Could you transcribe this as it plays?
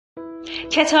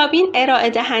کتابین ارائه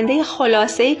دهنده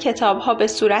خلاصه کتاب‌ها به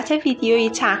صورت ویدیویی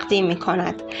تقدیم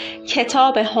می‌کند.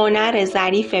 کتاب هنر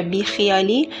ظریف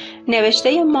بیخیالی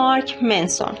نوشته مارک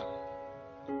منسون.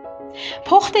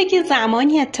 پختگی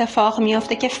زمانی اتفاق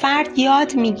میفته که فرد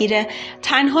یاد میگیره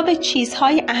تنها به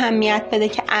چیزهای اهمیت بده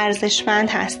که ارزشمند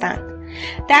هستند.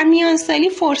 در میانسالی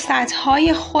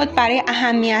فرصت‌های خود برای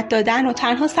اهمیت دادن و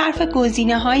تنها صرف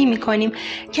گزینه‌هایی می‌کنیم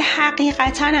که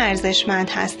حقیقتاً ارزشمند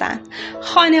هستند.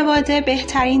 خانواده،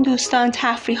 بهترین دوستان،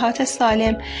 تفریحات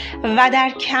سالم و در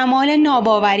کمال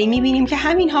ناباوری می‌بینیم که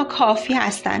همینها کافی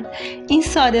هستند. این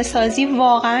ساده سازی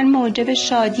واقعاً موجب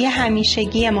شادی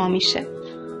همیشگی ما میشه.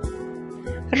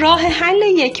 راه حل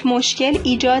یک مشکل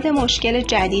ایجاد مشکل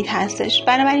جدید هستش.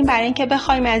 بنابراین برای اینکه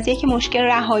بخوایم از یک مشکل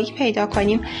رهایی پیدا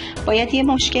کنیم، باید یه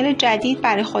مشکل جدید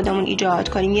برای خودمون ایجاد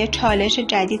کنیم، یه چالش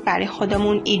جدید برای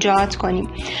خودمون ایجاد کنیم.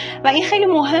 و این خیلی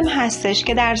مهم هستش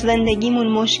که در زندگیمون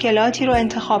مشکلاتی رو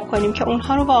انتخاب کنیم که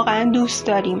اونها رو واقعا دوست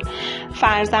داریم.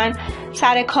 فرضاً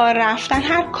سر کار رفتن،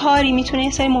 هر کاری میتونه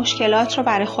یه سری مشکلات رو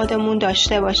برای خودمون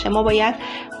داشته باشه. ما باید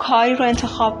کاری رو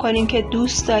انتخاب کنیم که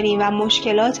دوست داریم و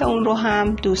مشکلات اون رو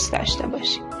هم دوست داشته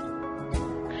باشیم.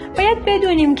 باید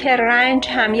بدونیم که رنج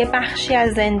هم یه بخشی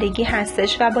از زندگی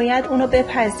هستش و باید اونو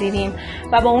بپذیریم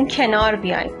و با اون کنار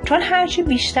بیایم. چون هرچی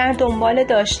بیشتر دنبال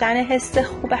داشتن حس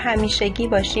خوب همیشگی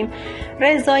باشیم،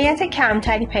 رضایت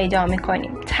کمتری پیدا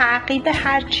میکنیم. تعقیب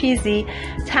هر چیزی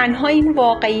تنها این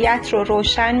واقعیت رو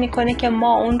روشن میکنه که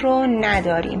ما اون رو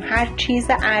نداریم. هر چیز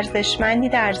ارزشمندی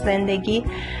در زندگی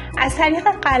از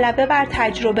طریق غلبه بر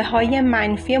تجربه های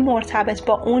منفی مرتبط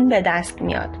با اون به دست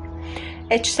میاد.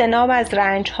 اجتناب از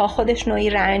رنج ها خودش نوعی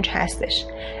رنج هستش.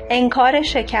 انکار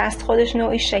شکست خودش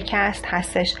نوعی شکست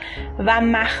هستش و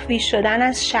مخفی شدن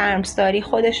از شرمساری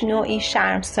خودش نوعی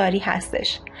شرمساری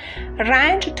هستش.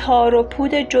 رنج تار و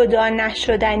پود جدا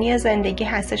نشدنی زندگی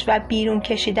هستش و بیرون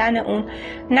کشیدن اون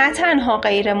نه تنها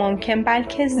غیر ممکن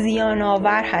بلکه زیان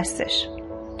آور هستش.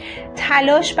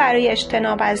 تلاش برای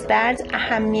اجتناب از درد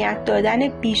اهمیت دادن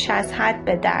بیش از حد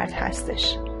به درد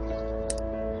هستش.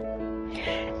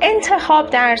 انتخاب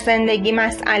در زندگی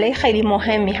مسئله خیلی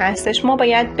مهمی هستش. ما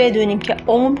باید بدونیم که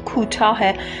عمر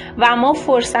کوتاهه و ما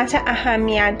فرصت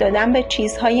اهمیت دادن به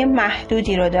چیزهای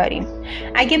محدودی رو داریم.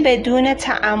 اگه بدون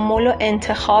تأمل و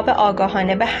انتخاب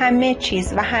آگاهانه به همه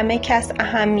چیز و همه کس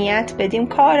اهمیت بدیم،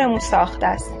 کارمون ساخته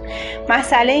است.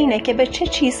 مسئله اینه که به چه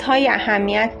چیزهایی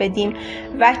اهمیت بدیم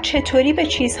و چطوری به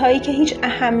چیزهایی که هیچ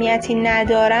اهمیتی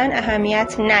ندارن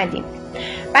اهمیت ندیم.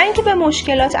 برای اینکه به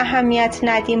مشکلات اهمیت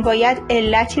ندیم، باید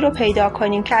علتی رو پیدا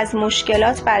کنیم که از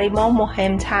مشکلات برای ما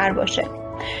مهمتر باشه.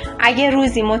 اگه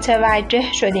روزی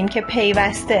متوجه شدیم که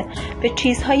پیوسته به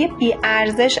چیزهای بی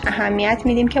ارزش اهمیت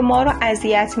میدیم که ما رو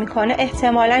اذیت میکنه،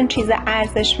 احتمالاً چیز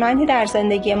ارزشمندی در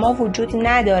زندگی ما وجود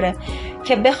نداره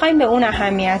که بخوایم به اون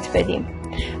اهمیت بدیم.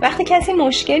 وقتی کسی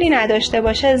مشکلی نداشته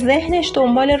باشه، ذهنش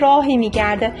دنبال راهی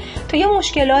میگرده تا یه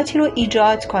مشکلاتی رو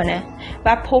ایجاد کنه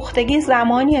و پختگی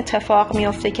زمانی اتفاق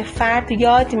میفته که فرد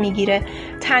یاد میگیره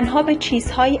تنها به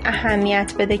چیزهایی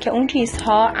اهمیت بده که اون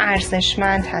چیزها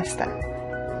ارزشمند هستن.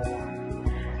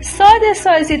 ساده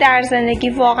سازی در زندگی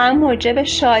واقعا موجب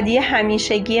شادی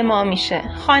همیشگی ما میشه.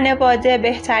 خانواده،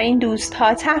 بهترین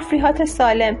دوستها، تفریحات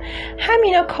سالم،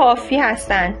 همینا کافی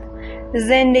هستن.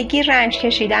 زندگی رنج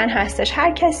کشیدن هستش.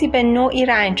 هر کسی به نوعی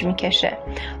رنج میکشه.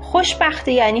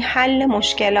 خوشبختی یعنی حل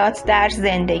مشکلات در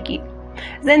زندگی.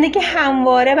 زندگی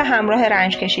همواره به همراه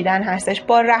رنج کشیدن هستش.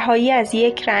 با رهایی از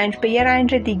یک رنج به یه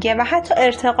رنج دیگه و حتی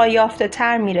ارتقا یافته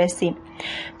تر میرسیم.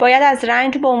 باید از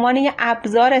رنج به عنوان یه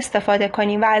ابزار استفاده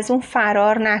کنیم و از اون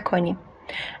فرار نکنیم.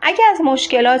 اگه از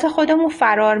مشکلات خودمون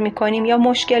فرار میکنیم یا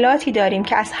مشکلاتی داریم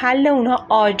که از حل اونها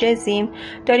عاجزیم،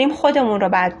 داریم خودمون رو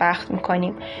بدبخت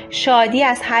میکنیم. شادی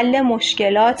از حل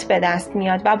مشکلات به دست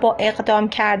میاد و با اقدام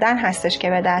کردن هستش که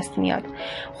به دست میاد.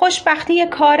 خوشبختی یک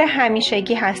کار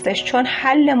همیشگی هستش، چون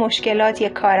حل مشکلات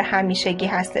یک کار همیشگی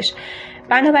هستش.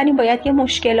 بنابراین باید یه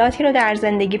مشکلاتی رو در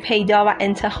زندگی پیدا و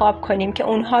انتخاب کنیم که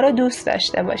اونها رو دوست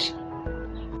داشته باشیم.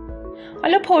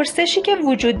 حالا پرسشی که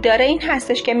وجود داره این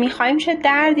هستش که میخوایم چه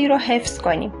دردی رو حفظ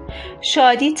کنیم.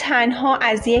 شادی تنها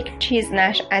از یک چیز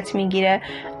نشأت میگیره: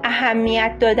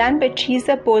 اهمیت دادن به چیز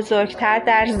بزرگتر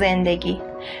در زندگی.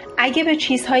 اگه به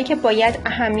چیزهایی که باید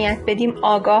اهمیت بدیم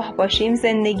آگاه باشیم،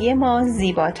 زندگی ما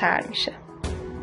زیباتر میشه.